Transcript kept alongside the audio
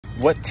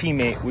What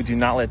teammate would you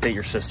not let date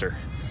your sister?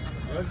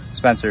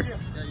 Spencer.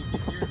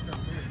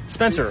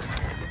 Spencer.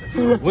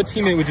 What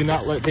teammate would you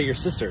not let date your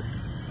sister?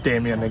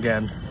 Damian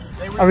again.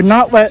 I would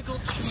not let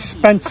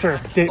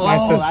Spencer date my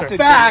sister.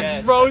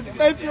 Facts, bro.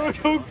 Spencer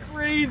would go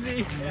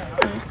crazy.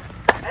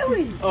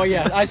 Oh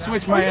yeah, I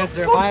switched my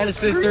answer. If I had a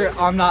sister,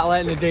 I'm not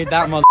letting her date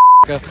that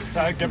motherfucker.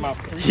 Sorry, get him up.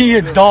 He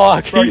a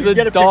dog. He's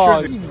a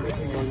dog.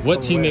 What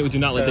teammate would you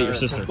not let date your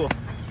sister?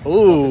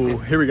 Ooh,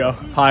 here we go.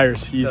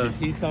 Hires, easy.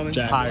 He's coming.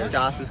 Jack.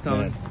 Josh is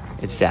coming.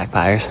 It's Jack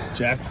Byers.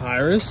 Jack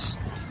Pyrus.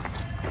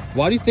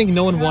 Why do you think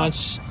no one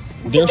wants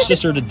their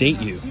sister to date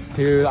you?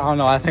 Dude, I don't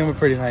know. I think I'm a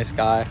pretty nice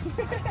guy.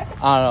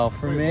 I don't know.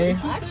 For me,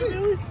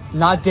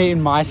 not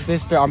dating my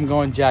sister, I'm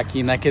going Jack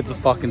Keane. That kid's a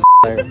fucking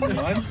slayer.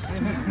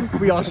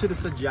 We all should have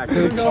said Jack.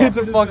 Kid's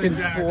a fucking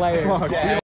slayer.